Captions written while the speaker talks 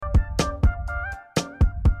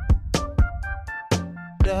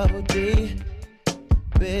double D,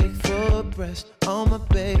 big full breast on my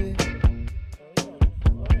baby.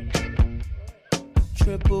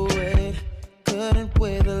 Triple weight, couldn't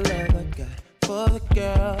weigh the love I got for the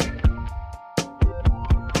girl.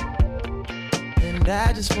 And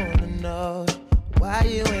I just wanna know why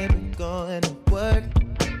you ain't been going to work.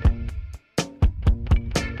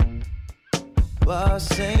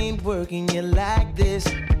 Boss ain't working you like this.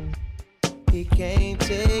 He can't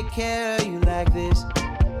take care of you like this.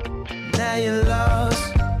 Now you're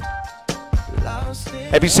lost.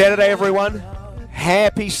 Happy Saturday, everyone.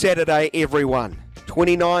 Happy Saturday, everyone.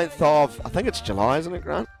 29th of, I think it's July, isn't it,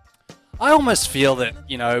 Grant? I almost feel that,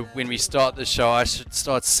 when we start the show, I should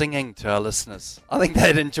start singing to our listeners. I think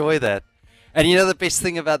they'd enjoy that. And the best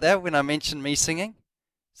thing about that, when I mentioned me singing,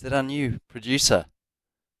 is that our new producer,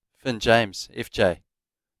 Finn James, FJ,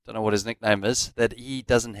 don't know what his nickname is, that he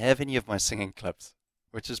doesn't have any of my singing clips,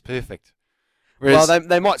 which is perfect. Whereas, Well,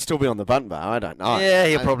 they might still be on the button bar. I don't know. yeah,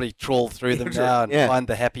 he'll probably trawl through them now and Yeah. find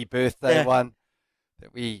the happy birthday one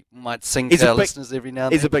that we might sing He's to a our big- listeners every now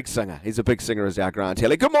and He's then. a big singer. He's a big singer, is our Grant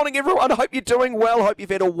Helly. Good morning, everyone. I hope you're doing well. Hope you've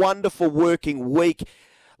had a wonderful working week.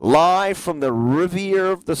 Live from the Riviera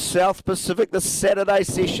of the South Pacific, the Saturday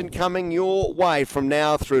session coming your way from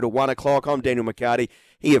now through to 1 o'clock. I'm Daniel McCarty.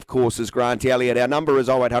 He, of course, is Grant Elliott. Our number is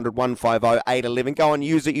 0800 150 811. Go and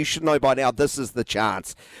use it. You should know by now this is the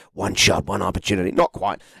chance. One shot, one opportunity. Not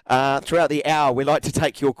quite. Throughout the hour, we like to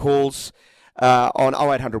take your calls on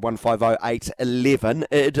 0800 150 811.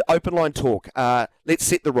 Open line talk. Let's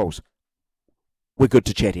set the rules. We're good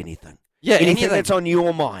to chat anything. Yeah, anything that's on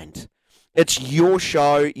your mind. It's your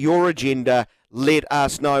show, your agenda. Let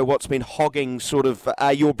us know what's been hogging sort of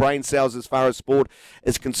your brain cells as far as sport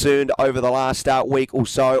is concerned over the last week or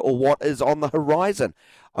so, or what is on the horizon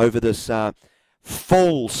over this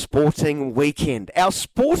full sporting weekend. Our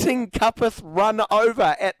sporting cuppeth run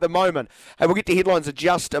over at the moment. Hey, we'll get to headlines in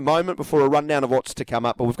just a moment before a rundown of what's to come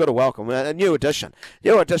up, but we've got to welcome a new addition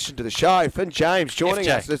to the show. Finn James joining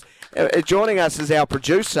FJ. us. Joining us is our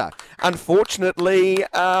producer. Unfortunately,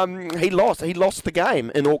 he lost the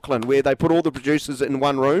game in Auckland, where they put all the producers in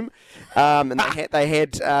one room, and they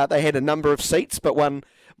had a number of seats, but one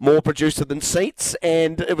more producer than seats,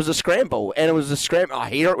 and it was a scramble. I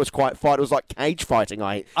hear it was quite fight. It was like cage fighting.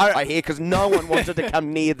 I hear, because no one wanted to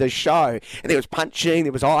come near the show, and there was punching,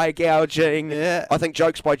 there was eye gouging. Yeah. I think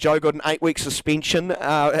Jokes by Joe got an 8-week suspension.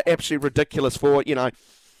 Absolutely ridiculous for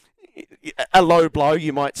a low blow,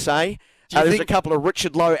 you might say. There's a couple of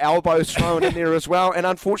Richard Lowe elbows thrown in there as well, and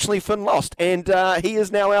unfortunately Finn lost, and he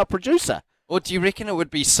is now our producer. Or do you reckon it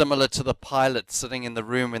would be similar to the pilot sitting in the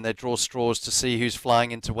room when they draw straws to see who's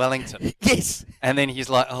flying into Wellington? Yes. And then he's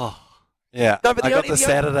like, oh, yeah, No, but I got the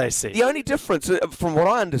Saturday seat. The only difference, from what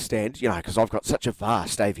I understand, because I've got such a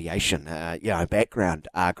vast aviation, background,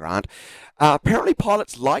 Grant, apparently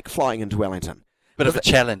pilots like flying into Wellington. Bit of a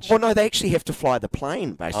challenge. Well, no, they actually have to fly the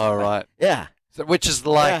plane, basically. Oh, right. Yeah. So, which is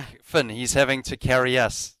like Finn, he's having to carry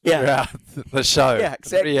us Yeah. throughout the show. Yeah,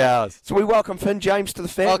 for 3 hours. So we welcome Finn James to the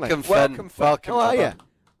family. Welcome, Finn. Welcome, How are you?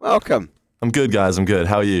 Welcome. I'm good, guys. I'm good.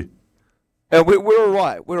 How are you? We're all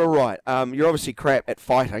right. We're all right. You're obviously crap at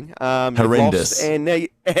fighting. You've Horrendous. lost, and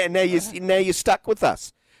now you're stuck with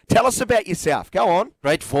us. Tell us about yourself. Go on.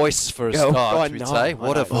 Great voice for a Oh, I start, we'd know, say. I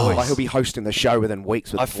What a know. voice. He'll be hosting the show within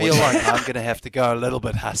weeks. With I the feel voice. like I'm going to have to go a little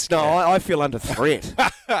bit husky. No, I feel under threat.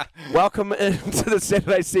 Welcome into the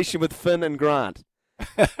Saturday session with Finn and Grant.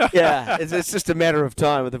 Yeah, it's just a matter of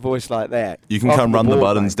time with a voice like that. You can Welcome come run the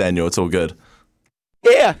aboard, buttons, mate. Daniel. It's all good.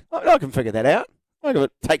 Yeah, I can figure that out. I can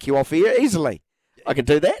take you off here easily. I can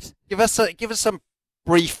do that. Give us some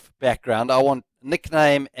brief background. I want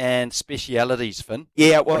nickname and specialities, Finn.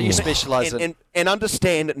 Yeah, well, What do you specialise in? And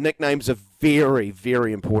understand that nicknames are very,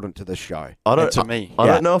 very important to this show. I don't. to me. I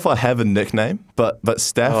don't know if I have a nickname, but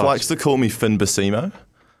staff likes to call me Finn Basimo.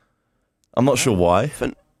 I'm not sure why.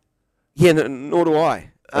 Finn. Yeah, nor do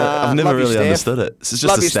I. I've never love your really staff. understood it. This is just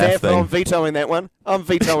Love a your staff staff, but I'm thing. vetoing that one. I'm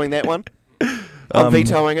vetoing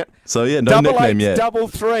it. So yeah, no Double nickname 8, yet.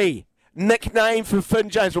 3. Nickname for Finn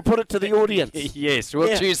James. We'll put it to the audience. Yes, we'll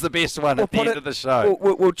Yeah. choose the best one We'll at the put end it- of the show.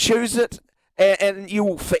 We'll choose it, and you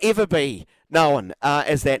will forever be known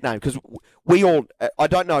as that name. Because we all, I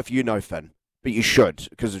don't know if you know Finn, but you should,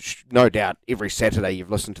 because no doubt every Saturday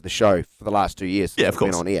you've listened to the show for the last 2 years. Yeah, since of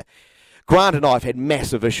we've course. been on air. Grant and I have had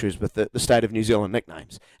massive issues with the state of New Zealand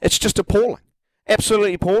nicknames. It's just appalling.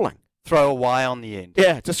 Absolutely appalling. Throw a Y on the end.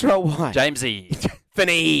 Yeah, just throw a Y. Jamesy.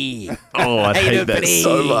 Finny. Oh, I hate that Finny.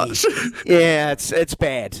 so much. Yeah, it's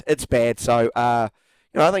bad. It's bad. So, I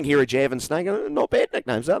think here at Jav and Snake are not bad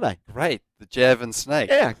nicknames, are they? Great. The Jav and Snake.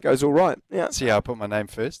 Yeah, goes all right. Yeah. See how I put my name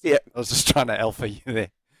first? Yeah. I was just trying to alpha you there.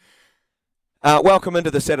 Welcome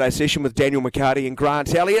into the Saturday session with Daniel McCarty and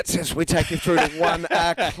Grant Elliott as we take you through to 1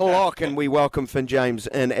 o'clock, and we welcome Finn James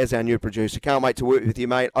in as our new producer. Can't wait to work with you,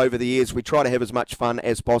 mate. Over the years, we try to have as much fun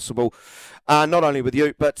as possible, not only with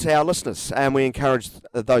you, but our listeners. And we encourage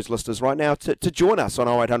those listeners right now to join us on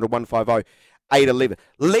 0800 150 811.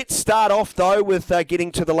 Let's start off, though, with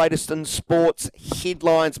getting to the latest in sports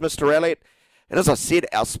headlines, Mr. Elliott. And as I said,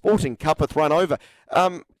 our Sporting Cup hath run over.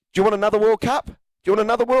 Do you want another World Cup? Do you want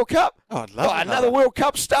another World Cup? Oh, I'd love another World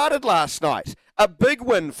Cup started last night. A big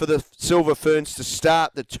win for the Silver Ferns to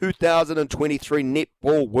start the 2023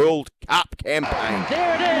 Netball World Cup campaign.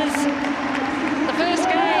 There it is. The first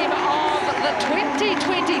game of the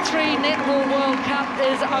 2023 Netball World Cup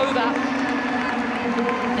is over.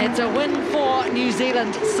 It's a win for New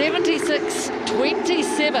Zealand,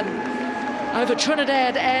 76-27 over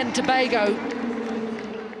Trinidad and Tobago.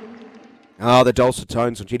 The dulcet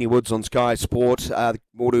tones of Jenny Woods on Sky Sport,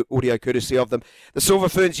 audio courtesy of them. The Silver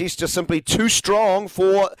Ferns, yes, just simply too strong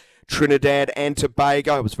for Trinidad and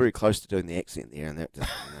Tobago. I was very close to doing the accent there, and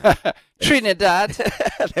that Trinidad.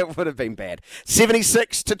 That would have been bad.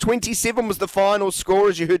 76-27 was the final score,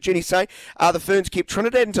 as you heard Jenny say. The Ferns kept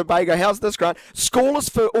Trinidad and Tobago. How's this, Grant? Scoreless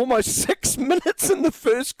for almost 6 minutes in the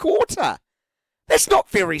first quarter. That's not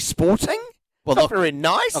very sporting. Well, not very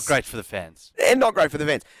nice. Not great for the fans. And not great for the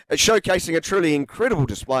fans. Showcasing a truly incredible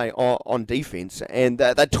display on defence. And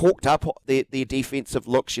they talked up their defensive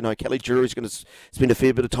looks. You know, Kelly Drury's going to spend a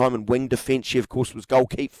fair bit of time in wing defence. She, of course, was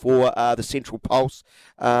goalkeeper for the Central Pulse.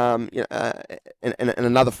 And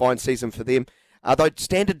another fine season for them. Though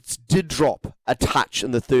standards did drop a touch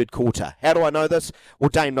in the third quarter. How do I know this? Well,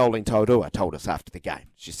 Dame Nolene Taurua told us after the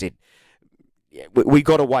game. She said, yeah, we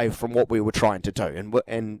got away from what we were trying to do,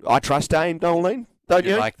 and I trust Dame Nolene, don't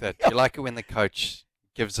you? You like that? Yeah. You like it when the coach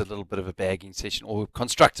gives a little bit of a bagging session or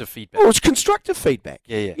constructive feedback? Well, it's constructive feedback.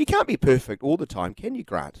 Yeah. You can't be perfect all the time, can you,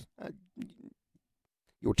 Grant?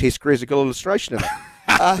 Your test career is a good illustration of it.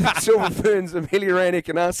 Silver Ferns, Amelia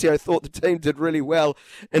Anacanacio thought the team did really well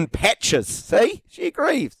in patches. See? She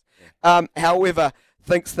agrees. However,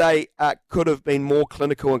 thinks they could have been more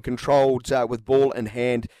clinical and controlled with ball in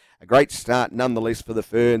hand. A great start, nonetheless, for the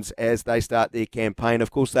Ferns as they start their campaign.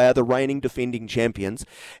 Of course, they are the reigning defending champions.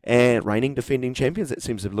 And reigning defending champions, that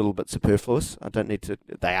seems a little bit superfluous. I don't need to...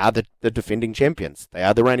 They are the defending champions. They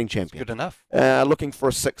are the reigning champions. Good enough. Looking for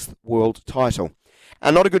a 6th world title.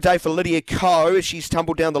 Not a good day for Lydia Ko. She's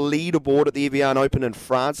tumbled down the leaderboard at the Evian Open in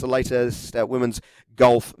France, the latest women's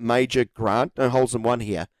golf major. Grant, no holes in one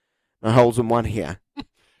here.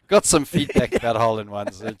 Got some feedback about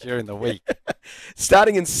hole-in-ones during the week.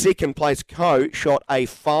 Starting in second place, Ko shot a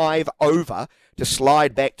 5-over to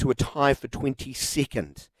slide back to a tie for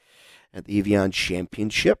 22nd. At the Evian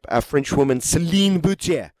Championship, our French woman Céline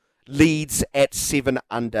Boutier leads at 7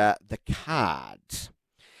 under the card.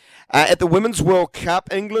 At the Women's World Cup,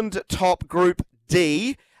 England top Group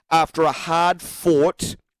D after a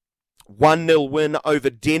hard-fought 1-0 win over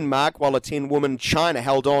Denmark, while a 10-woman China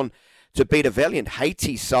held on to beat a valiant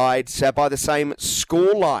Haiti side by the same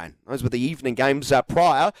scoreline. Those were the evening games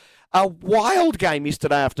prior. A wild game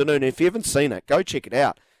yesterday afternoon. If you haven't seen it, go check it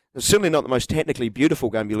out. It's certainly not the most technically beautiful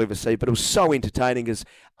game you'll ever see, but it was so entertaining as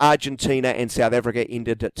Argentina and South Africa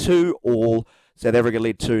ended at 2-2. South Africa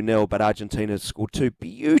led 2-0, but Argentina scored 2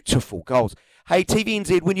 beautiful goals. Hey,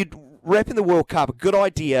 TVNZ, when you're wrapping the World Cup, a good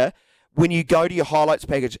idea when you go to your highlights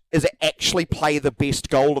package is it actually play the best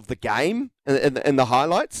goal of the game in the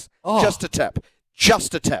highlights. Oh. Just a tip.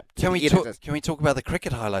 Can we talk about the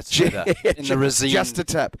cricket highlights later in the Razine? Just a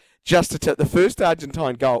tip. The first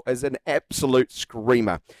Argentine goal is an absolute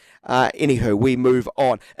screamer. Anywho, we move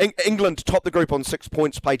on. England top the group on 6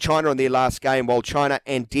 points, play China in their last game, while China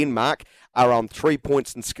and Denmark are on 3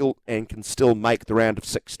 points and can still make the round of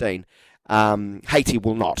 16. Haiti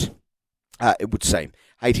will not, it would seem.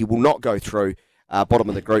 Haiti will not go through. Bottom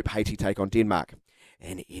of the group, Haiti take on Denmark.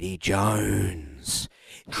 And Eddie Jones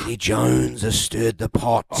has stirred the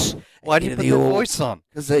pot. Why did you put the voice on?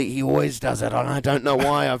 Because he always does it. I don't know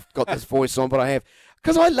why I've got this voice on, but I have.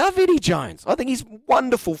 Because I love Eddie Jones. I think he's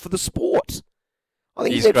wonderful for the sport. I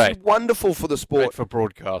think he's absolutely wonderful for the sport. Great for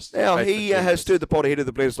broadcast. Now, he has stirred the pot ahead of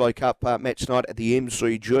the Bledisloe Cup match tonight at the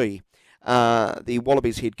MCG. The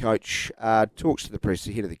Wallabies head coach talks to the press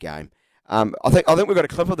ahead of the game. I think we've got a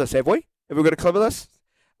clip of this, have we? Have we got a clip of this?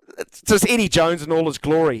 It's just Eddie Jones in all his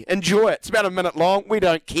glory. Enjoy it. It's about a minute long. We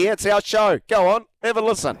don't care. It's our show. Go on. Have a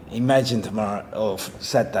listen. Imagine tomorrow, or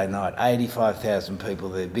Saturday night, 85,000 people,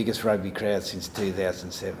 the biggest rugby crowd since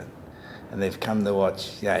 2007. And they've come to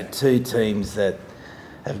watch, two teams that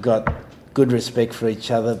have got good respect for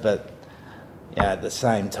each other, but at the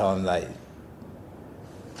same time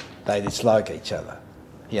they dislike each other.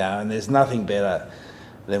 And there's nothing better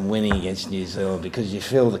than winning against New Zealand because you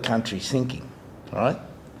feel the country sinking, right?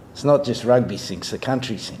 It's not just rugby sinks, the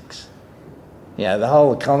country sinks. The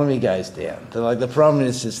whole economy goes down. The Prime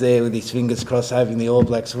Minister's there with his fingers crossed hoping the All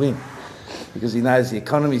Blacks win because he knows the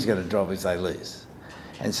economy's going to drop if they lose.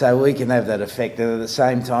 And so we can have that effect. And at the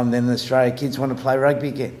same time, then the Australia kids want to play rugby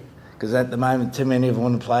again because at the moment too many of them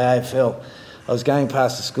want to play AFL. I was going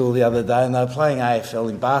past the school the other day and they were playing AFL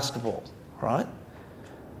in basketball, right?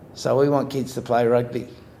 So we want kids to play rugby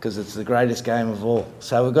because it's the greatest game of all.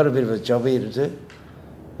 So we've got a bit of a job here to do.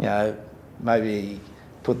 Maybe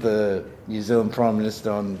put the New Zealand Prime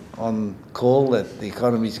Minister on call that the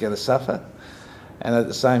economy's going to suffer and at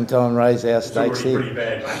the same time raise our stakes here. Pretty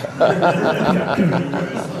bad.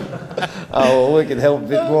 We can help a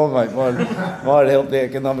bit more, mate. Might help the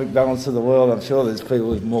economic balance of the world. I'm sure there's people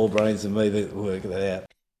with more brains than me that work that out.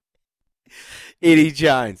 Eddie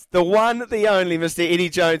Jones, the one, the only Mr. Eddie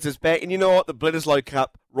Jones is back. And you know what? The Bledisloe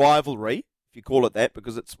Cup rivalry, if you call it that,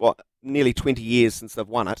 because it's, nearly 20 years since they've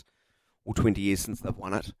won it, or 20 years since they've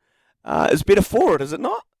won it, is better for it, is it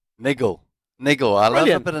not? Niggle. I love a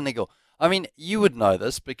Brilliant. bit of niggle. I mean, you would know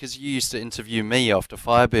this because you used to interview me after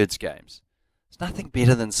Firebirds games. There's nothing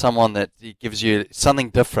better than someone that gives you something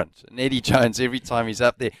different. And Eddie Jones, every time he's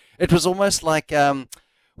up there, it was almost like,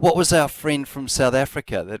 what was our friend from South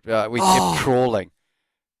Africa that we kept trawling?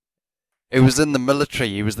 It was in the military.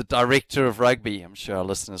 He was the director of rugby. I'm sure our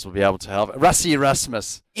listeners will be able to help. Russie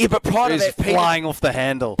Erasmus. Yeah, but prior to that, flying off the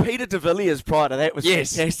handle. Peter de Villiers prior to that was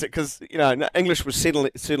fantastic because, English was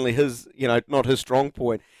certainly his, not his strong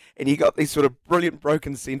point. And you got these sort of brilliant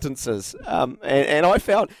broken sentences. And I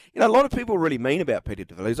found, a lot of people were really mean about Peter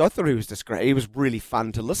de Villiers. I thought he was just great. He was really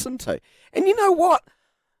fun to listen to. And you know what?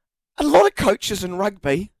 A lot of coaches in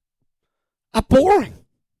rugby are boring.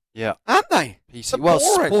 Yeah. Aren't they? Well,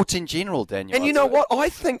 sport in general, Daniel. And you know what? I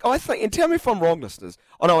think, and tell me if I'm wrong, listeners,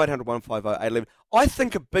 on 0800 150 811, I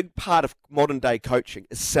think a big part of modern day coaching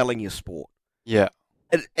is selling your sport. Yeah.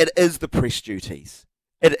 It is the press duties.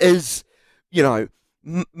 It is,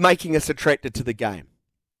 making us attracted to the game.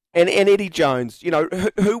 And Eddie Jones,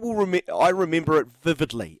 who will remember? I remember it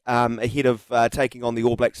vividly ahead of taking on the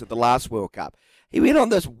All Blacks at the last World Cup. He went on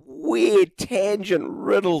this weird,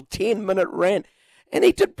 tangent-riddled 10-minute rant, and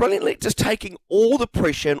he did brilliantly, just taking all the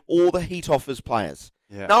pressure and all the heat off his players.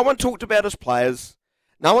 Yeah. No one talked about his players.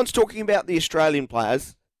 No one's talking about the Australian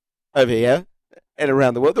players over here and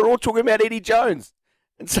around the world. They're all talking about Eddie Jones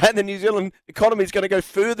and saying the New Zealand economy is going to go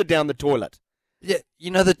further down the toilet. Yeah,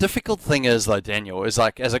 the difficult thing is, though, Daniel, is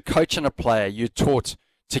like as a coach and a player, you're taught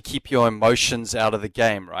to keep your emotions out of the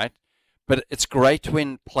game, right? But it's great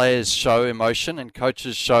when players show emotion and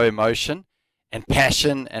coaches show emotion and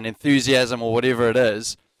passion and enthusiasm or whatever it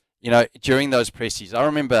is, during those presses. I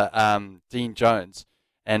remember Dean Jones,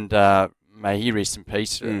 and may he rest in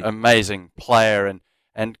peace, amazing player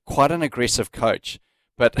and quite an aggressive coach.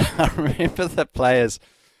 But I remember the players,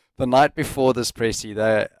 the night before this pressy,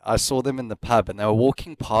 I saw them in the pub and they were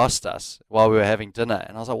walking past us while we were having dinner.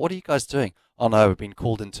 And I was like, what are you guys doing? Oh, no, we've been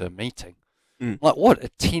called into a meeting. I'm like, what,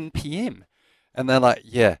 at 10 p.m.? And they're like,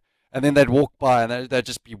 yeah. And then they'd walk by and they'd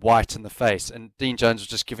just be white in the face. And Dean Jones was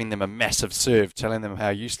just giving them a massive serve, telling them how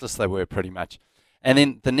useless they were pretty much. And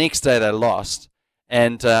then the next day they lost.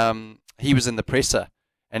 And he was in the presser.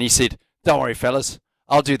 And he said, don't worry, fellas.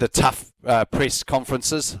 I'll do the tough press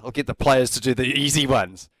conferences. I'll get the players to do the easy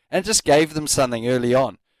ones. And just gave them something early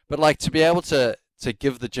on. But like to be able to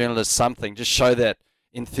give the journalists something, just show that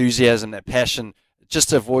enthusiasm, that passion,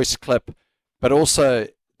 just a voice clip, but also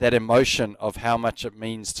that emotion of how much it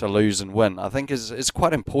means to lose and win, I think is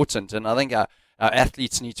quite important. And I think our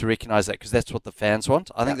athletes need to recognize that because that's what the fans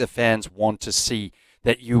want. I think the fans want to see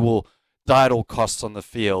that you will die at all costs on the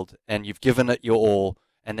field and you've given it your all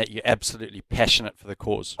and that you're absolutely passionate for the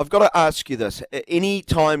cause. I've got to ask you this. Any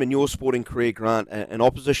time in your sporting career, Grant, an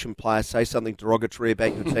opposition player say something derogatory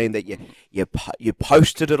about your team that you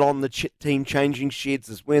posted it on the team changing sheds,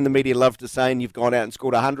 as we in the media love to say, and you've gone out and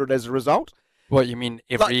scored 100 as a result? What, you mean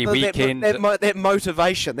every weekend? That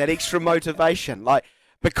motivation, that extra motivation, like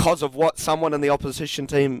because of what someone in the opposition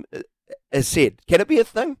team has said. Can it be a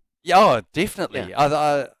thing? Yeah, oh, definitely.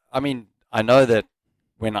 Yeah. I mean, I know that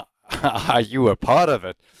when you were part of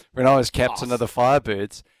it, when I was captain of the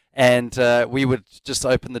Firebirds, and we would just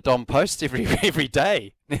open the Dom Post every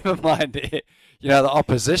day. Never mind, the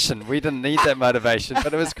opposition. We didn't need that motivation,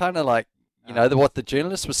 but it was kind of like, what the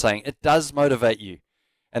journalist was saying. It does motivate you.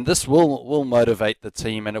 And this will motivate the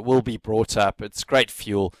team and it will be brought up. It's great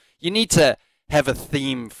fuel. You need to have a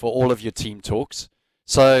theme for all of your team talks.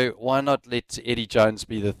 So why not let Eddie Jones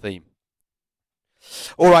be the theme?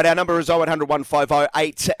 All right, our number is 0800 150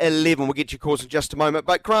 811. We'll get your calls in just a moment.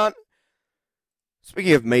 But Grant,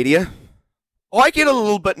 speaking of media, I get a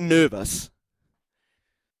little bit nervous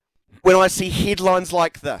when I see headlines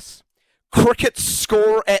like this. Cricket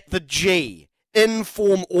score at the G.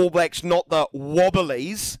 Inform All Blacks, not the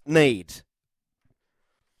Wobblies, need.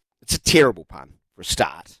 It's a terrible pun for a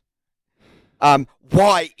start.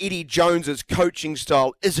 Why Eddie Jones's coaching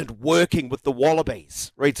style isn't working with the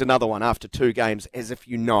Wallabies. Reads another one after 2 games, as if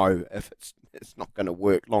you know if it's not going to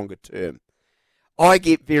work longer term. I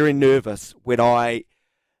get very nervous when I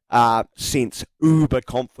sense uber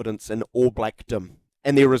confidence in All Blackdom,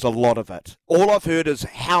 and there is a lot of it. All I've heard is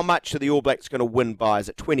how much are the All Blacks going to win by? Is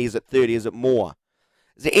it 20? Is it 30? Is it more?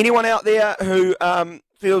 Is there anyone out there who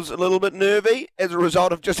feels a little bit nervy as a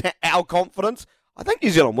result of just our confidence? I think New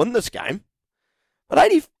Zealand win this game. But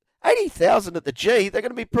 80,000 at the G, they're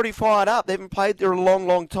going to be pretty fired up. They haven't played there a long,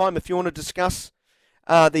 long time. If you want to discuss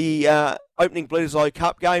the opening Bledisloe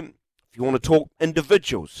Cup game, if you want to talk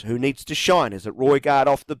individuals, who needs to shine? Is it Roygaard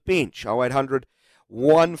off the bench? 0800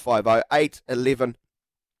 150 811.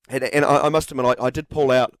 And I must admit, I did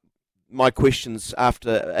pull out my questions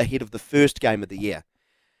ahead of the first game of the year.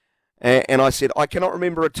 And I said, I cannot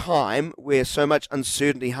remember a time where so much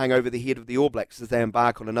uncertainty hung over the head of the All Blacks as they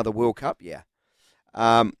embark on another World Cup year.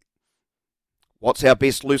 What's our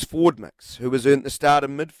best loose forward mix? Who has earned the start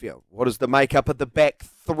in midfield? What is the makeup of the back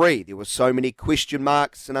three? There were so many question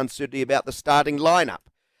marks and uncertainty about the starting lineup.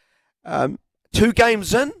 2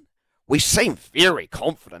 games in, we seem very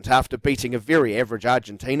confident after beating a very average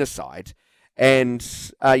Argentina side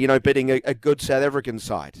and, beating a good South African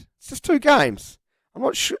side. It's just 2 games. I'm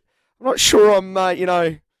not sure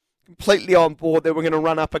I'm, completely on board that we're going to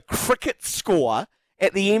run up a cricket score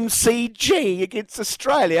at the MCG against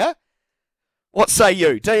Australia. What say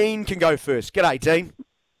you? Dean can go first. G'day, Dean.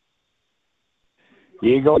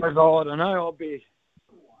 Yeah, guys, I don't know.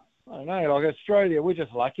 Like Australia, we're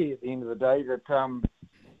just lucky at the end of the day that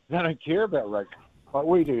they don't care about rugby. Like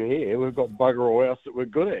we do here. We've got bugger all else that we're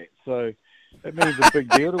good at. So it means a big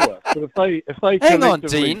deal to us. But if they hang on,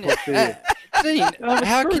 Dean. Dean,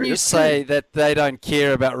 how can you say that they don't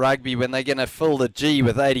care about rugby when they're going to fill the G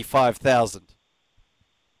with 85,000?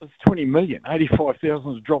 It's 20 million.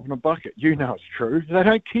 85,000 is dropping a bucket. You know it's true. They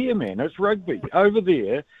don't care, man. It's rugby. Over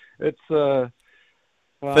there, it's...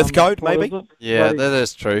 fifth code, maybe? Yeah, that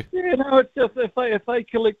is true. Yeah, no, it's just if they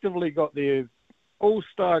collectively got their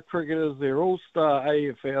all-star cricketers, their all-star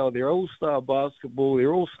AFL, their all-star basketball,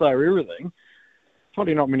 their all-star everything,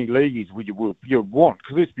 probably not many leagues you'd want.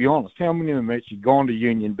 Because let's be honest, how many of them actually gone to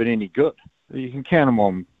union been any good? You can count them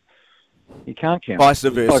on... You can't count Vice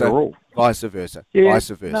them. versa. Vice versa. Yeah. Vice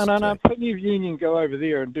versa. No. Plenty of union go over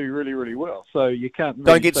there and do really, really well. So you can't. Really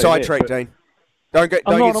don't get sidetracked, Dean. Don't get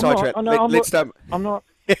sidetracked. I'm not.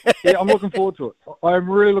 Yeah, I'm looking forward to it. I'm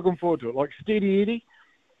really looking forward to it. Like Steady Eddie,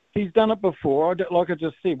 he's done it before. Like I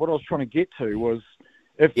just said, what I was trying to get to was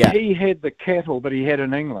if he had the cattle that he had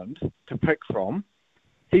in England to pick from,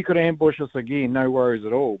 he could ambush us again. No worries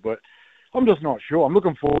at all. But I'm just not sure. I'm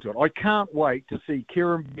looking forward to it. I can't wait to see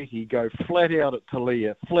Kieran Beattie go flat out at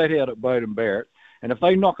Talia, flat out at Bowden Barrett. And if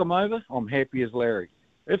they knock him over, I'm happy as Larry.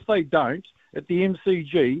 If they don't, at the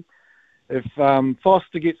MCG, if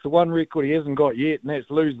Foster gets the one record he hasn't got yet, and that's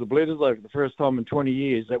lose the Bledisloe for the first time in 20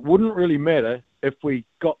 years, it wouldn't really matter if we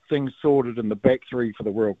got things sorted in the back three for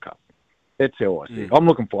the World Cup. That's how I see it. I'm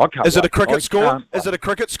looking for it. Is it a cricket score? Is it a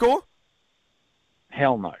cricket score?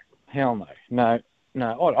 Hell no.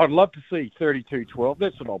 No, I'd love to see 32-12.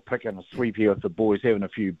 That's what I'll pick in a sweep here with the boys having a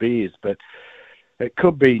few beers, but it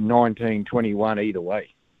could be 19-21 either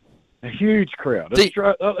way. A huge crowd.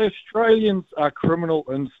 Australians are criminal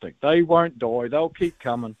instinct. They won't die. They'll keep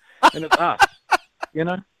coming, and it's us.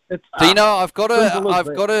 It's us. Dino, I've got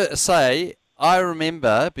to say, I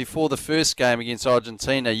remember before the first game against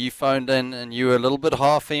Argentina, you phoned in and you were a little bit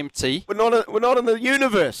half empty. We're not in the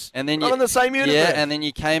universe. And then not in the same universe. Yeah, and then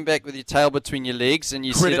you came back with your tail between your legs and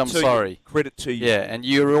you said, "I'm sorry." Credit to you. Yeah, and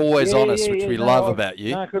you're always honest, which we love about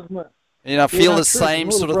you. I feel the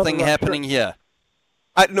same sort of thing happening here.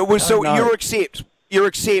 You accept.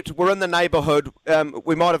 We're in the neighbourhood.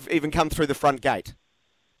 We might have even come through the front gate.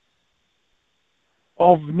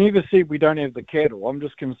 I've never said we don't have the cattle. I'm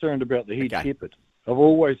just concerned about the head shepherd. I've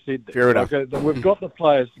always said that. Fair enough. We've got the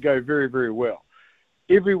players to go very, very well.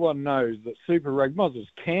 Everyone knows that Super Rugby might as well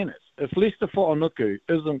can it. If Lester Whānuku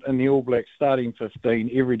isn't in the All Blacks starting 15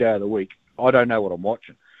 every day of the week, I don't know what I'm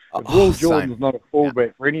watching. If Will Jordan's not a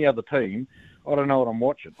fullback for any other team, I don't know what I'm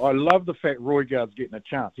watching. I love the fact Roygaard's getting a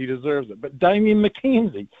chance. He deserves it. But Damien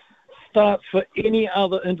McKenzie starts for any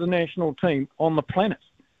other international team on the planet.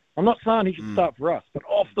 I'm not saying he should start for us, but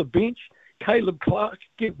off the bench, Caleb Clark,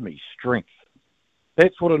 give me strength.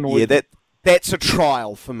 That's what annoys me. That's a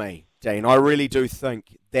trial for me, Dean. I really do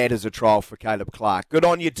think that is a trial for Caleb Clark. Good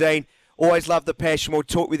on you, Dean. Always love the passion. We'll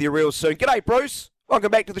talk with you real soon. G'day, Bruce.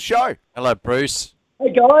 Welcome back to the show. Hello, Bruce.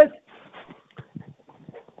 Hey, guys.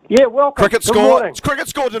 Yeah, welcome. Cricket Good score. morning. It's cricket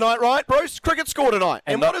score tonight, right, Bruce? Cricket score tonight.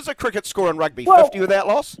 And what is a cricket score in rugby? Well, 50 without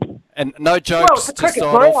loss? And no jokes it's a to cricket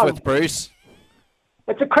start off ground. with, Bruce.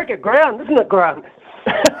 It's a cricket ground, isn't it, Grant?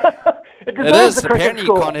 It deserves is. a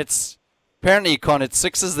cricket Apparently you can't hit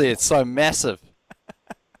sixes there. It's so massive.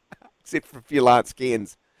 Except for a few Lance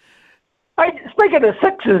Cairns. Hey, speaking of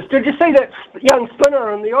sixes, did you see that young spinner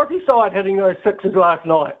on the Aussie side hitting those sixes last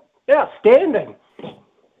night? Outstanding.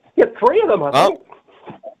 He had 3 of them, I think.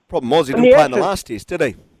 Problem was he And didn't the play in the Ashes- last test, did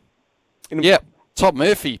he? Yeah, Todd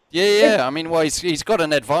Murphy. Yeah. I mean, well, he's got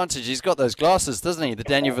an advantage. He's got those glasses, doesn't he? The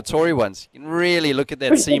Daniel Vittori ones. You can really look at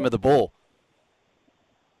that seam of the ball.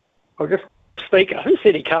 I'll just speaker. Who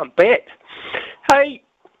said he can't bat? Hey,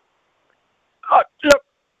 look,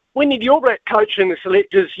 when you're the All Black coach and the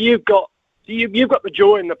selectors, you've got the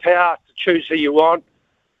joy and the power to choose who you want,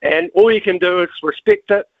 and all you can do is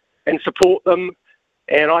respect it and support them.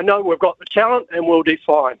 And I know we've got the talent, and we'll do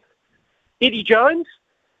fine. Eddie Jones,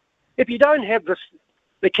 if you don't have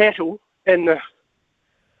the cattle and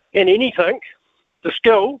anything, the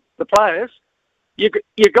skill, the players, you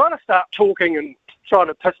got to start talking and trying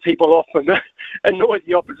to piss people off and annoy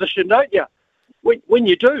the opposition, don't you? When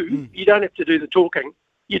you do, you don't have to do the talking.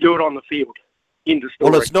 You do it on the field. End of story.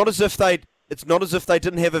 Well, it's not as if they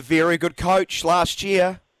didn't have a very good coach last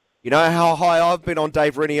year. You know how high I've been on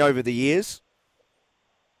Dave Rennie over the years.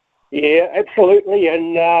 Yeah, absolutely.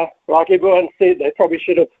 And like everyone said, they probably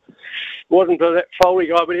should have, wasn't for that Foley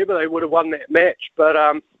guy, whatever, they would have won that match.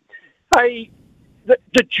 But, hey,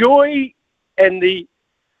 the joy and the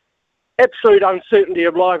absolute uncertainty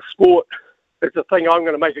of live sport is the thing I'm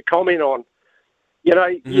going to make a comment on. You know,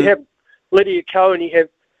 you have Lydia Cohen,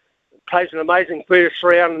 plays an amazing first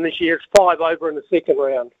round, and this year it's 5 over in the second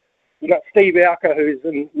round. You've got Steve Alker, who's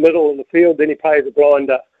in the middle of the field, then he plays a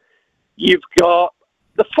blinder. You've got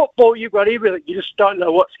the football, you've got everything. You just don't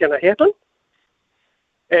know what's going to happen.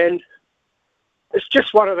 And it's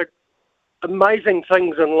just one of the amazing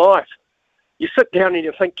things in life. You sit down and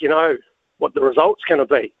you think you know what the result's going to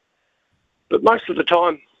be. But most of the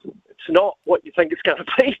time, it's not what you think it's going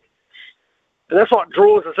to be. And that's what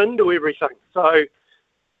draws us into everything. So,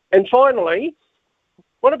 and finally,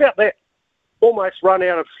 what about that almost run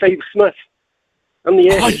out of Steve Smith in the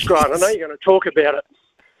Ashes, Grant? I know you're going to talk about it.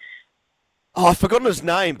 Oh, I've forgotten his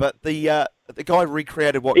name, but the guy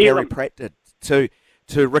recreated what Gary Pratt did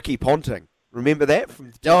to Ricky Ponting. Remember that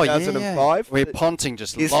from 2005? Where Ponting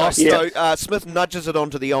just Yes, lost. So Smith nudges it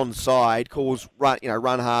onto the onside, calls run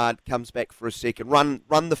hard, comes back for a second, run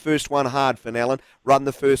the first one hard, Finn Allen, run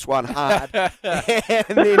the first one hard, and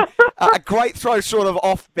then a great throw sort of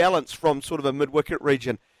off balance from sort of a mid-wicket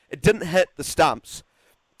region. It didn't hit the stumps,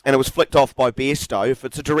 and it was flicked off by Bairstow. If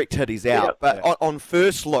it's a direct hit, he's out. But on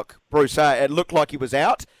first look, Bruce, it looked like he was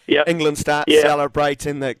out. Yep. England start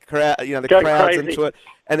celebrating, the crowd, the crowd's crazy into it.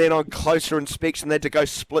 And then on closer inspection, they had to go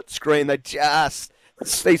split screen. They just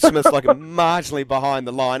Steve Smith's like marginally behind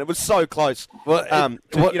the line. It was so close. Well,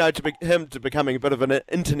 to becoming a bit of an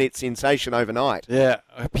internet sensation overnight. Yeah,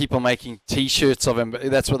 people making T-shirts of him.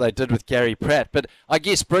 That's what they did with Gary Pratt. But I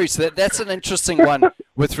guess, Bruce, that's an interesting one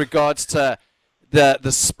with regards to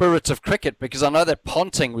the spirit of cricket, because I know that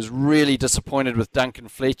Ponting was really disappointed with Duncan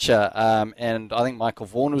Fletcher, and I think Michael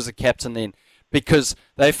Vaughan was the captain then, because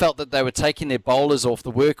they felt that they were taking their bowlers off,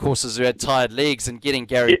 the workhorses who had tired legs, and getting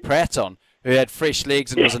Gary Pratt on, who had fresh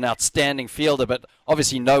legs and was an outstanding fielder, but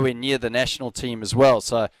obviously nowhere near the national team as well.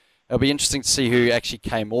 So it'll be interesting to see who actually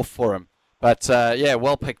came off for him. But,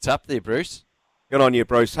 well picked up there, Bruce. Good on you,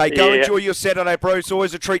 Bruce. Hey, go enjoy your Saturday, Bruce.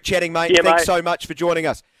 Always a treat chatting, mate. Yeah, Thanks mate. so much for joining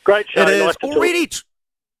us. Great show. It is Nice to already...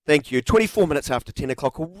 Thank you. 24 minutes after 10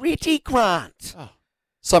 o'clock already, Grant. Oh,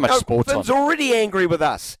 so much sports Finn's on. already angry with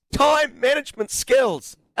us. Time management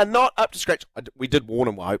skills are not up to scratch. We did warn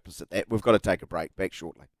him we're hopeless at that. We've got to take a break. Back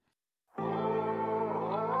shortly.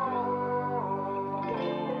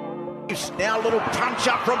 Now a little punch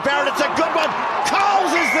up from Barrett. It's a good one.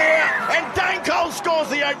 Coles is there, and Dane Coles scores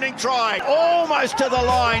the opening try. Almost to the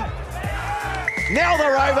line. Now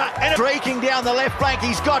they're over, and streaking down the left flank.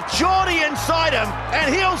 He's got Geordie inside him,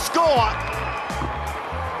 and he'll score.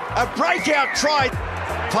 A breakout try.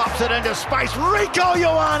 Pops it into space. Rico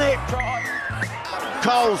Ioane.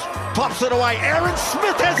 Coles pops it away. Aaron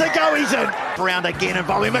Smith has a go. He's in. Round again, and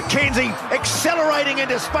Bobby McKenzie accelerating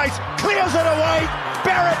into space. Clears it away.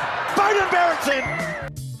 Barrett. Bowden Barrett's in.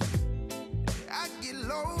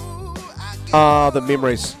 The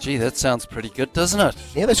memories. Gee, that sounds pretty good, doesn't it?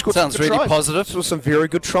 Yeah, they scored Sounds some good really tries. positive. Saw some very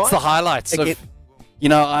good tries. It's the highlights. Again.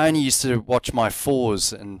 I only used to watch my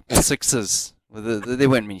 4s and 6s. Well, there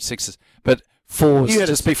weren't many 6s, but 4s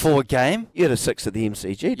just before a game. You had a 6 at the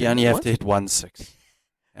MCG. You only have to hit 1 6.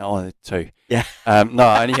 Oh, 2. Yeah. No,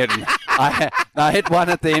 I only hit. I hit 1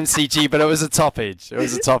 at the MCG, but it was a top edge.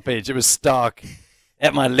 It was stark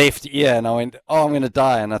at my left ear, and I went, "Oh, I'm going to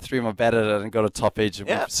die!" And I threw my bat at it and got a top edge and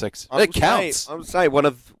went for 6. It counts. I would say one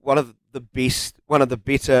of the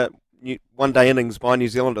better one-day innings by a New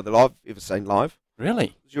Zealander that I've ever seen live.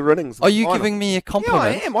 Really? Your innings. Are you giving me a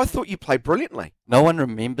compliment? Yeah, I am. I thought you played brilliantly. No one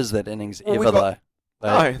remembers that innings though.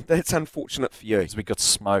 No, that's unfortunate for you. Because we got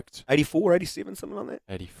smoked. 84, 87, something like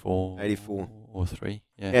that? 84 or 3.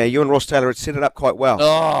 Yeah, you and Ross Taylor had set it up quite well.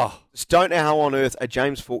 Oh. Just don't know how on earth a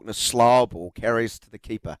James Faulkner slower ball carries to the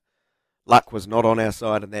keeper. Luck was not on our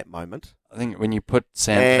side in that moment. I think when you put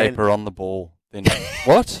sandpaper on the ball, then...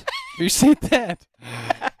 What? Who said that?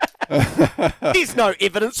 There's no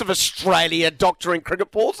evidence of Australia doctoring cricket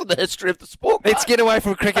balls in the history of the sport. Let's get away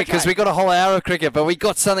from cricket because we got a whole hour of cricket, but we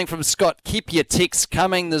got something from Scott. Keep your texts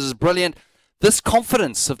coming. This is brilliant. This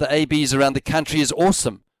confidence of the ABs around the country is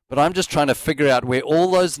awesome, but I'm just trying to figure out where all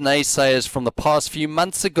those naysayers from the past few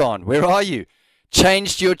months are gone. Where are you?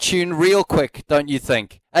 Changed your tune real quick, don't you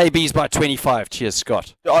think? ABs by 25. Cheers,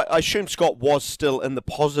 Scott. I assume Scott was still in the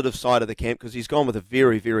positive side of the camp because he's gone with a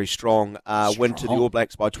very, very strong win to the All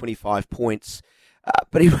Blacks by 25 points.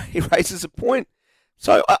 But he raises a point.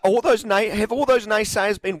 So have all those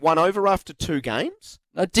naysayers been won over after 2 games?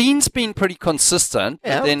 Now, Dean's been pretty consistent.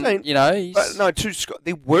 Yeah, but then,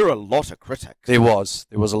 there were a lot of critics. There was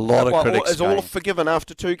a lot of critics. Is all forgiven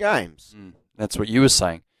after 2 games? That's what you were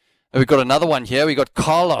saying. We've got another one here. We've got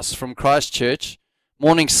Carlos from Christchurch.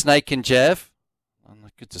 Morning, Snake and Jav.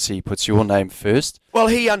 Good to see he puts your name first. Well,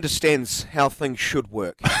 he understands how things should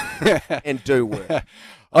work and do work.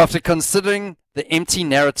 After considering the empty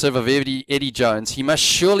narrative of Eddie Jones, he must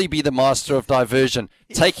surely be the master of diversion,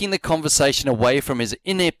 taking the conversation away from his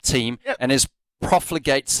inept team and his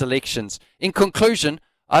profligate selections. In conclusion,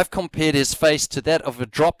 I've compared his face to that of a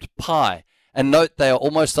dropped pie, and note they are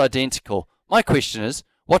almost identical. My question is,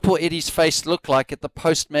 what will Eddie's face look like at the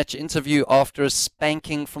post-match interview after a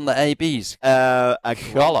spanking from the ABs?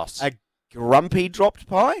 Carlos. A grumpy dropped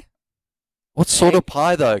pie? What sort of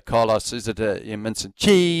pie, though, Carlos? Is it a mince and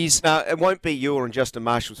cheese? No, it won't be your and Justin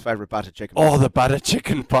Marshall's favourite butter chicken pie. Oh, the butter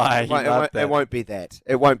chicken pie. It won't be that.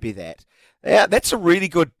 It won't be that. Yeah, that's a really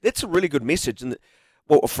good message. And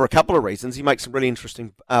for a couple of reasons. He makes some really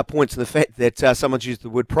interesting points in the fact that someone's used the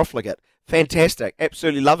word profligate. Fantastic.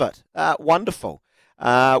 Absolutely love it. Wonderful.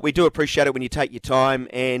 We do appreciate it when you take your time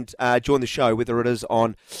and join the show, whether it is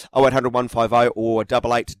on 0800 150 or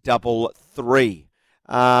 8833.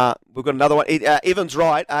 We've got another one. Evan's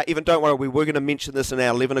right. Evan, don't worry. We were going to mention this in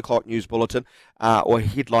our 11 o'clock news bulletin or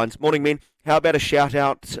headlines. Morning, men. How about a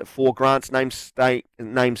shout-out for Grant's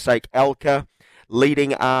namesake Alka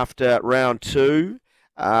leading after round 2?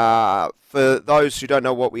 For those who don't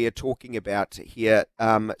know what we are talking about here,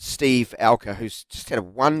 Steve Alka, who's just had a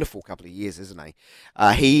wonderful couple of years, isn't he?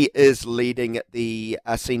 He is leading the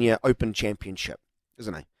Senior Open Championship,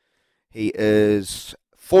 isn't he? He is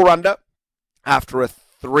 4 under after a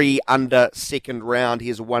 3 under second round. He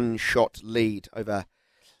has a 1-shot lead over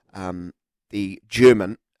the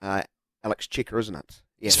German Alex Checker, isn't it?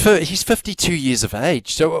 Yeah. He's 52 years of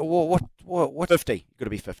age. So what? 50. You've got to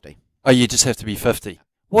be 50. Oh, you just have to be 50.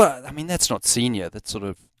 Well, I mean, that's not senior. That's sort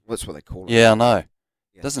of... That's what they call it. Yeah, I know.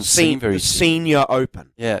 Yeah. Doesn't seem very... Senior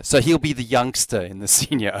Open. Yeah, so he'll be the youngster in the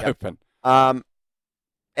Senior Open.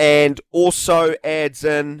 And also adds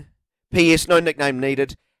in, P.S. no nickname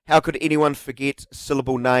needed. How could anyone forget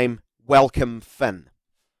syllable name Welcome Finn?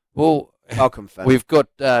 Well, Welcome Finn. We've got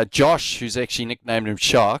Josh, who's actually nicknamed him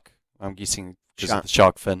Shark. I'm guessing because of the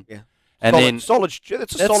shark fin. Yeah. And solid.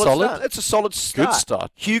 That's a solid start. It's a solid start. Good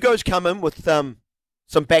start. Hugo's come in with some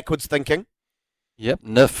backwards thinking. Yep,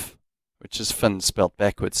 Nif, which is Finn spelled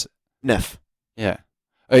backwards. Nif. Yeah.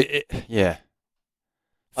 Yeah.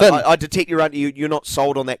 Finn. I detect you're not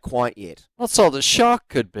sold on that quite yet. Not sold. A shark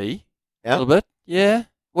could be. Yeah. A little bit. Yeah.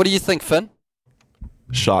 What do you think, Finn?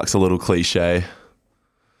 Shark's a little cliche.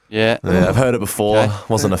 Yeah. I've heard it before. Okay.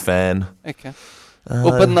 Wasn't a fan. Okay.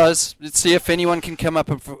 We'll put in those. Let's see if anyone can come up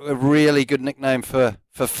with a really good nickname for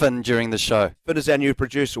Finn during the show. Finn is our new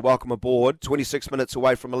producer. Welcome aboard. 26 minutes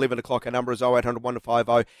away from 11 o'clock. Our number is 0800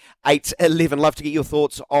 150 811. Love to get your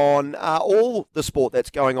thoughts on all the sport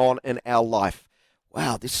that's going on in our life.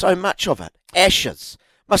 Wow, there's so much of it. Ashes.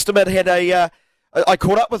 Must admit, I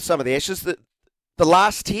caught up with some of the Ashes. the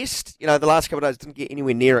last test, the last couple of days didn't get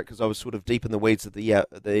anywhere near it because I was sort of deep in the weeds of the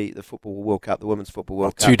Football World Cup, the Women's Football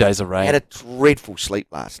World Cup. 2 days of rain. I had a dreadful sleep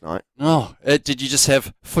last night. Oh, did you just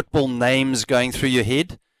have football names going through your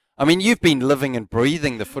head? I mean, you've been living and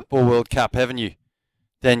breathing the Football World Cup, haven't you,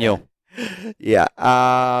 Daniel? Yeah,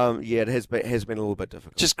 it has been a little bit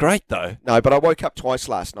difficult. Just great though. No, but I woke up twice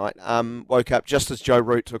last night. Woke up just as Joe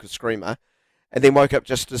Root took a screamer, and then woke up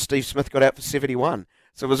just as Steve Smith got out for 71.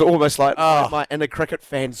 So it was almost like my inner cricket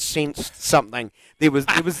fan sensed something. There was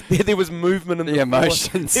movement in the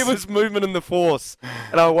emotions. Force. There was movement in the force,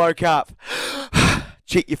 and I woke up.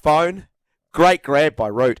 Check your phone. Great grab by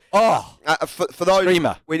Root. Oh, for those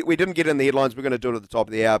screamer. We didn't get in the headlines. We're going to do it at the top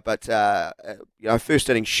of the hour, but first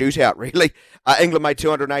inning shootout really. England made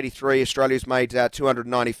 283. Australia's made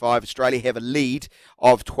 295. Australia have a lead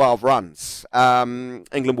of 12 runs.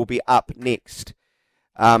 England will be up next,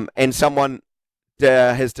 and someone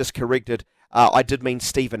has discorrected. I did mean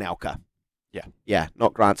Stephen Alker. Yeah,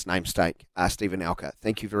 not Grant's namesake. Stephen Alker.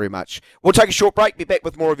 Thank you very much. We'll take a short break. Be back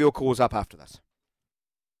with more of your calls up after this.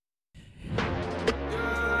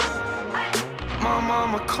 My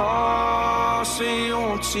mama called, see you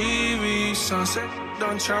on TV. Sunset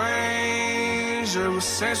done changed. Ever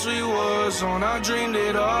since we was on, I dreamed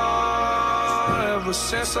it all. Ever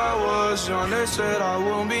since I was young, they said I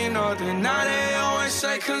won't be nothing. Now they always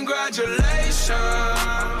say congratulations.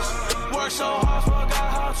 Worked so hard, forgot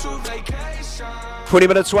how to vacation. 20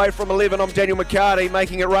 minutes away from 11, I'm Daniel McCarty.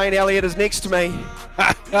 Making it rain, Elliot is next to me.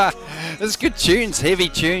 There's good tunes, heavy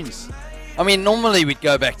tunes. I mean, normally we'd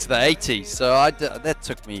go back to the 80s, so that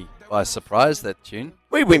took me by surprise, that tune.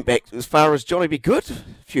 We went back as far as Johnny Be Good a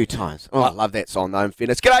few times. Oh, I love that song, though, in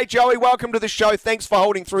fairness. G'day, Joey. Welcome to the show. Thanks for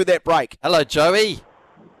holding through that break. Hello, Joey.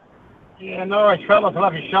 Yeah, no worries, fellas. I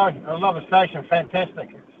love your show. I love the station.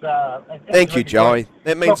 Fantastic. Thank you, Joey.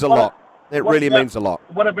 That means a lot. That really means a lot.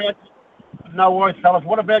 What about, no worries, fellas.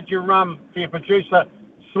 What about your producer,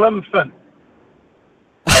 Slim Finn?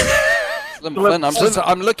 Slim Finn.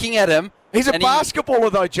 I'm looking at him. He's a basketballer,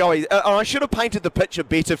 though, Joey. I should have painted the picture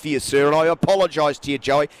better for you, sir, and I apologise to you,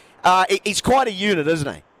 Joey. He's quite a unit,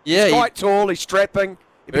 isn't he? Yeah. He's quite tall. He's strapping.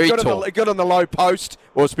 Very tall. Good on the low post,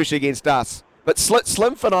 well, especially against us. But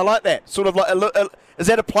Slim Finn, I like that. Sort of like, is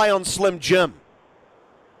that a play on Slim Jim?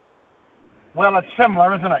 Well, it's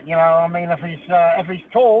similar, isn't it? I mean, if he's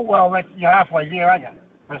tall, well, you're halfway there, aren't you,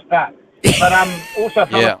 for a start? But also,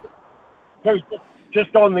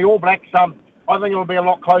 just on the All Blacks, I think it'll be a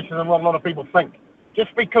lot closer than what a lot of people think.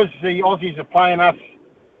 Just because the Aussies are playing us,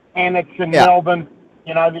 and it's in Melbourne,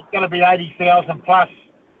 there's going to be 80,000 plus,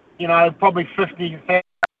 probably 50,000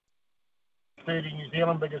 to New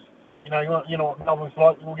Zealand because you know what Melbourne's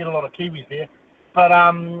like. We'll get a lot of Kiwis there, but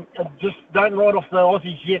just don't write off the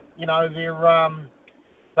Aussies yet.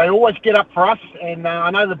 They always get up for us, and I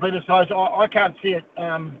know the Bledisloe. I can't see it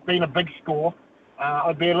being a big score.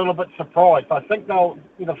 I'd be a little bit surprised. I think they'll,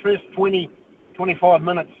 the first 20, 25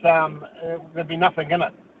 minutes, there'll be nothing in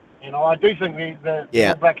it. I do think the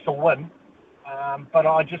All Blacks will win, but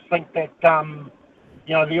I just think that the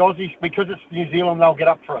Aussies, because it's New Zealand, they'll get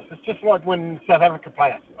up for us. It's just like when South Africa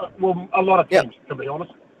play us. Well, a lot of teams, to be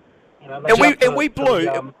honest. We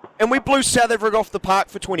blew South Africa off the park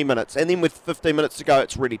for 20 minutes, and then with 15 minutes to go,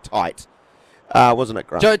 it's really tight. Wasn't it,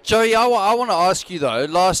 Grant? Joey, I want to ask you, though.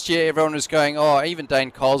 Last year, everyone was going, even Dane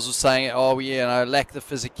Coles was saying, lack the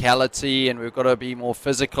physicality, and we've got to be more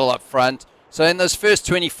physical up front. So in those first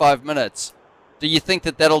 25 minutes, do you think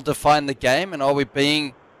that that'll define the game, and are we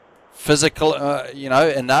being physical,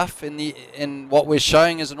 enough in what we're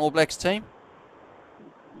showing as an All Blacks team?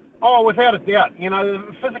 Oh, without a doubt.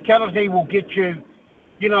 Physicality will get you,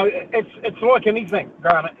 it's like anything,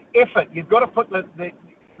 Grant. Effort. You've got to put the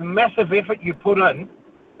massive effort you put in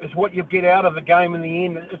is what you get out of the game in the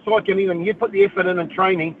end. It's like anything. You put the effort in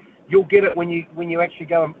training, you'll get it when you actually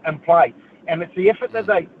go and play. And it's the effort that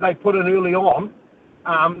they put in early on.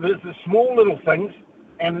 There's the small little things,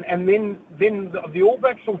 and then the All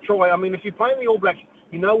Blacks will try. I mean, if you're playing the All Blacks,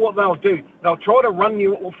 you know what they'll do. They'll try to run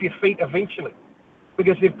you off your feet eventually,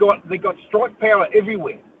 because they've got strike power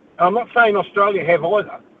everywhere. And I'm not saying Australia haven't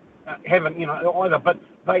either, but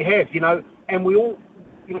they have, and we all.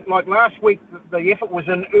 Like last week, the effort was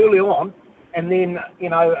in early on, and then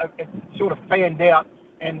it sort of fanned out,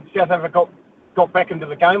 and South Africa got back into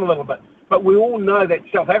the game a little bit. But we all know that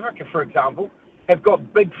South Africa, for example, have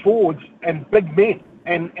got big forwards and big men,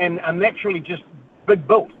 and are naturally just big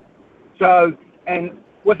built. So, and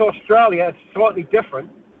with Australia, it's slightly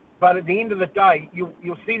different. But at the end of the day,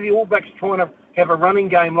 you'll see the All Blacks trying to have a running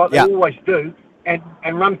game like they always do, and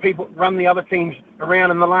run the other teams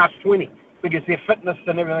around in the last 20. Because their fitness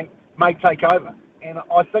and everything may take over. And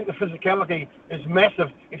I think the physicality is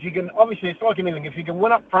massive. If you can, obviously, it's like anything. If you can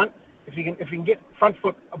win up front, if you can get front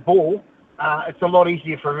foot a ball, it's a lot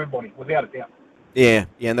easier for everybody, without a doubt. Yeah,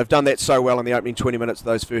 and they've done that so well in the opening 20 minutes of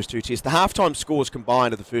those first two tests. The halftime scores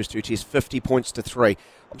combined of the first two tests, 50 points to 3.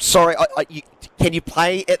 I'm sorry, can you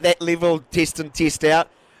play at that level, test in, test out?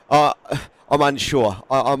 I'm unsure.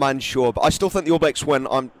 I'm unsure, but I still think the All Blacks win.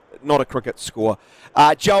 I'm not a cricket score.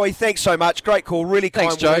 Joey, thanks so much. Great call. Really kind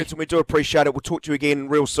words, and we do appreciate it. We'll talk to you again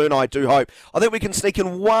real soon, I do hope. I think we can sneak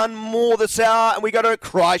in one more this hour, and we go to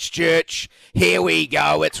Christchurch. Here we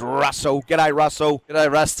go. It's Russell. G'day, Russell.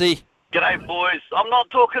 G'day, Rusty. G'day, boys. I'm not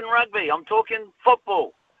talking rugby. I'm talking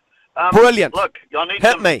football. Brilliant. Look, I need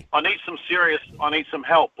some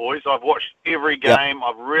help, boys. I've watched every game. Yep.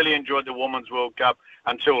 I've really enjoyed the Women's World Cup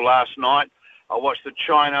until last night. I watched the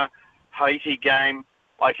China-Haiti game.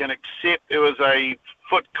 I can accept there was a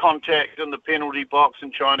foot contact in the penalty box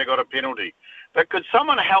and China got a penalty. But could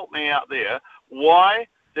someone help me out there? Why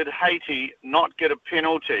did Haiti not get a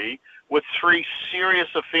penalty with 3 serious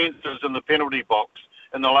offences in the penalty box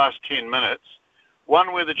in the last 10 minutes?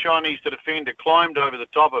 One where the Chinese defender climbed over the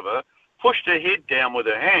top of her, pushed her head down with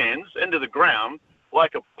her hands into the ground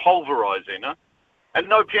like a pulverising her, and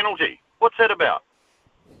no penalty. What's that about?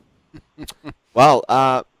 Well,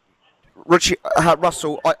 Richie,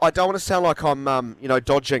 Russell, I don't want to sound like I'm,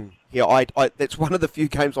 dodging here. That's one of the few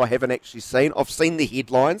games I haven't actually seen. I've seen the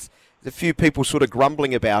headlines. There's a few people sort of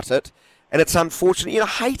grumbling about it, and it's unfortunate.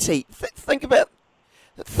 Haiti. Think of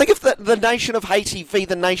the nation of Haiti v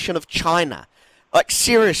the nation of China. Like,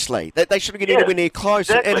 seriously, they shouldn't get anywhere near close.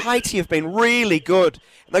 Exactly. And Haiti have been really good.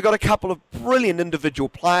 And they've got a couple of brilliant individual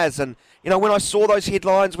players. And, when I saw those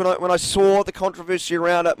headlines, when I saw the controversy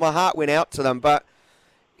around it, my heart went out to them. But,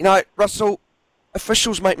 Russell,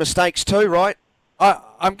 officials make mistakes too, right?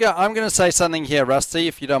 I'm going to say something here, Rusty,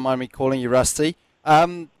 if you don't mind me calling you Rusty.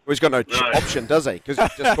 He's got no option, does he? Because you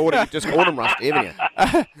just called him Rusty, haven't you?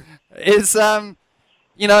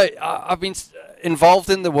 I've been involved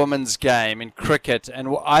in the women's game in cricket,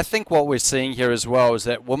 and I think what we're seeing here as well is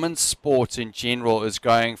that women's sport in general is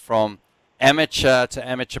going from amateur to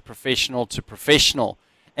amateur professional to professional.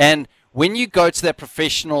 And when you go to that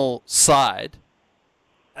professional side,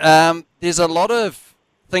 there's a lot of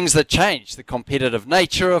things that change. The competitive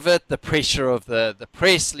nature of it, the pressure of the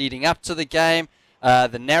press leading up to the game,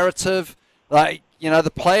 the narrative.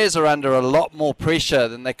 The players are under a lot more pressure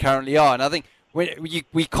than they currently are. And I think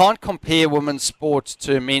we can't compare women's sport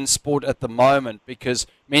to men's sport at the moment because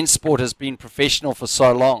men's sport has been professional for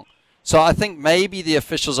so long. So I think maybe the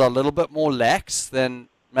officials are a little bit more lax than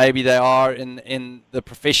maybe they are in the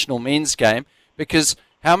professional men's game, because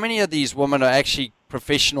how many of these women are actually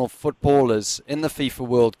professional footballers in the FIFA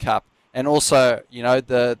World Cup, and also,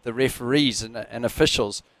 the referees and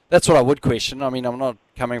officials? That's what I would question. I mean, I'm not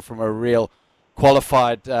coming from a real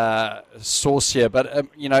qualified source here, but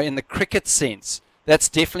in the cricket sense, that's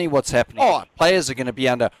definitely what's happening. Players are going to be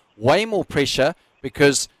under way more pressure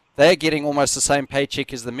because they're getting almost the same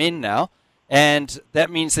paycheck as the men now, and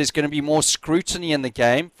that means there's going to be more scrutiny in the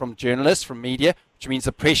game from journalists, from media, which means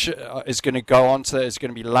the pressure is going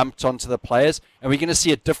to be lumped onto the players, and we're going to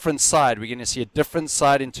see a different side. We're going to see a different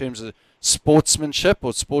side in terms of sportsmanship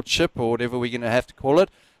or sportship or whatever we're going to have to call it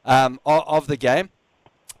of the game.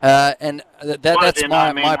 And that's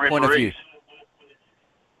my point of view.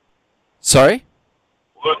 Sorry?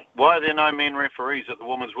 Why are there no men referees at the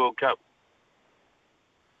Women's World Cup?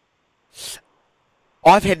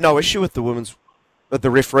 I've had no issue with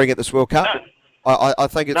the refereeing at this World Cup. No. I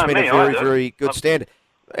think it's been a very, very good standard.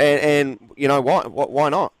 And why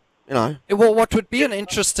not? Well, what would be an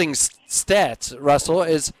interesting stat, Russell,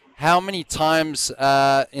 is how many times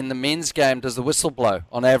in the men's game does the whistle blow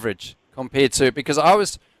on average compared to... Because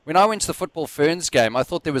when I went to the football Ferns game, I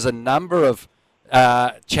thought there was a number of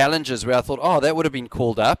challenges where I thought, that would have been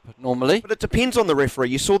called up normally. But it depends on the referee.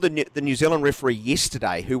 You saw the New Zealand referee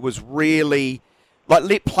yesterday who was really...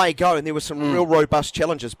 let play go, and there were some real robust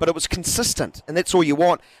challenges, but it was consistent, and that's all you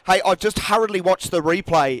want. Hey, I've just hurriedly watched the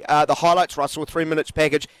replay, the highlights, Russell, 3 minutes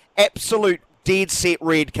package. Absolute dead-set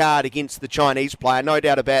red card against the Chinese player, no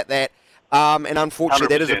doubt about that. And unfortunately, 100%.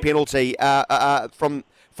 That is a penalty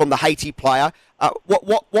from the Haiti player.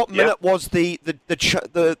 What minute was the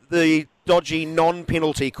dodgy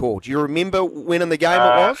non-penalty call? Do you remember when in the game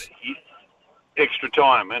it was? Extra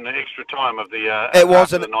time, and the extra time of the it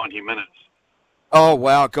was the 90 minutes. Oh,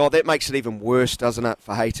 wow, God, that makes it even worse, doesn't it,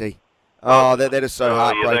 for Haiti? Oh, that is so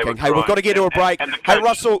heartbreaking. Hey, we've got to get to a break. Hey,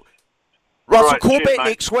 Russell, call back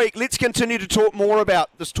next week. Let's continue to talk more about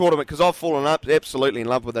this tournament, because I've fallen absolutely in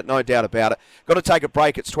love with it, no doubt about it. Got to take a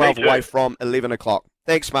break. It's 12 away from 11 o'clock.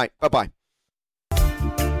 Thanks, mate. Bye-bye.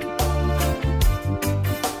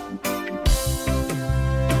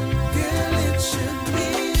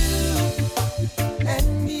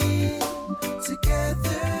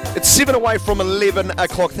 It's 7 away from 11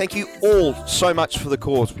 o'clock. Thank you all so much for the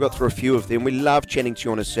calls. We got through a few of them. We love chatting to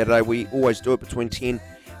you on a Saturday. We always do it between 10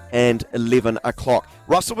 and 11 o'clock.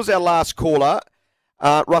 Russell was our last caller.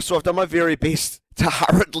 Russell, I've done my very best to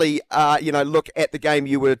hurriedly, look at the game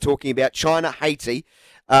you were talking about. China, Haiti.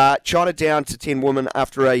 China down to 10 women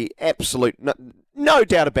after a absolute, no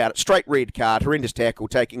doubt about it, straight red card, horrendous tackle,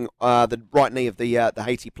 taking the right knee of the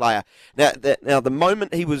Haiti player. Now, the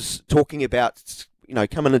moment he was talking about,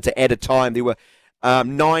 coming into added time, there were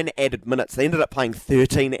 9 added minutes. They ended up playing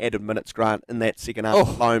 13 added minutes, Grant, in that second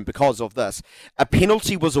half alone because of this. A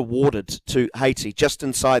penalty was awarded to Haiti just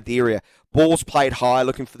inside the area. Balls played high,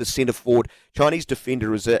 looking for the centre forward. Chinese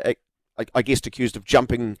defender is, I guess, accused of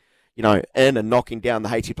jumping, in and knocking down the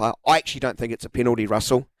Haiti player. I actually don't think it's a penalty,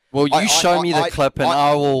 Russell. Well, you show me the clip and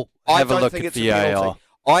I will have a look at VAR.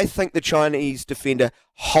 I think the Chinese defender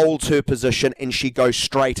holds her position and she goes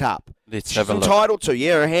straight up. Let's have a look. She's entitled to,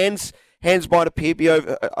 her hands might appear to be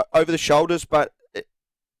over the shoulders, but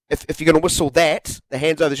if you're going to whistle that, the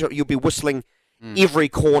hands over the shoulder, you'll be whistling every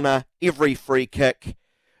corner, every free kick.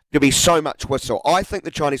 There'll be so much whistle. I think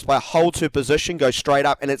the Chinese player holds her position, goes straight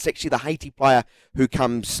up, and it's actually the Haiti player who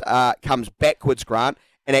comes backwards, Grant,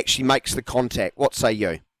 and actually makes the contact. What say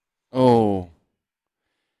you? Oh.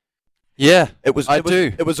 Yeah, it was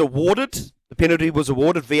awarded. The penalty was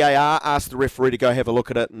awarded. VAR asked the referee to go have a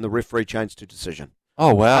look at it, and the referee changed her decision.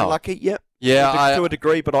 Oh, wow. Unlucky, yep. Yeah. To a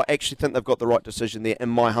degree, but I actually think they've got the right decision there, in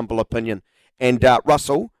my humble opinion. And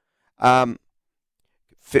Russell,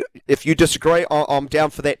 if you disagree, I'm down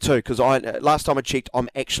for that too, because last time I checked, I'm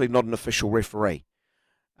actually not an official referee.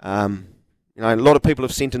 A lot of people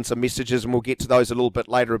have sent in some messages, and we'll get to those a little bit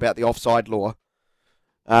later about the offside law.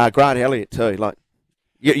 Grant Elliott too,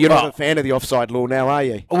 you're not a fan of the offside law now, are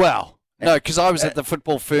you? Well, no, because I was at the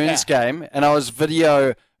football Ferns game and I was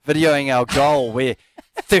videoing our goal where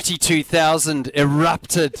 32,000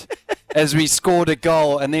 erupted as we scored a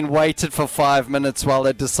goal and then waited for 5 minutes while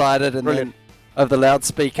it decided and then of the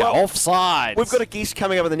loudspeaker, offside. We've got a guest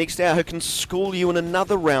coming up in the next hour who can school you in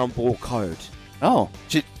another round ball code. Oh.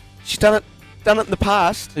 She's done it in the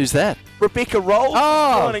past. Who's that? Rebecca Rolls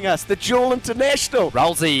joining us, the Dual International.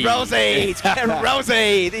 Rosie.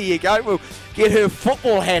 Rosie, there you go. We'll get her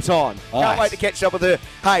football hat on. Nice. Can't wait to catch up with her.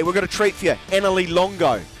 Hey, we've got a treat for you. Annalie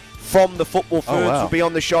Longo from the Football Ferns will be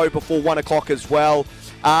on the show before 1 o'clock as well.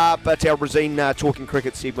 But our Rosine Talking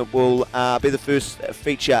Cricket segment will be the first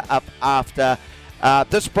feature up after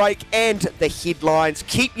this break and the headlines.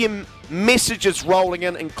 Keep your messages rolling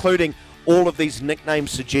in, including all of these nickname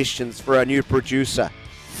suggestions for our new producer,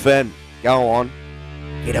 Finn. Go on.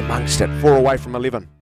 Get amongst it. 4 away from 11.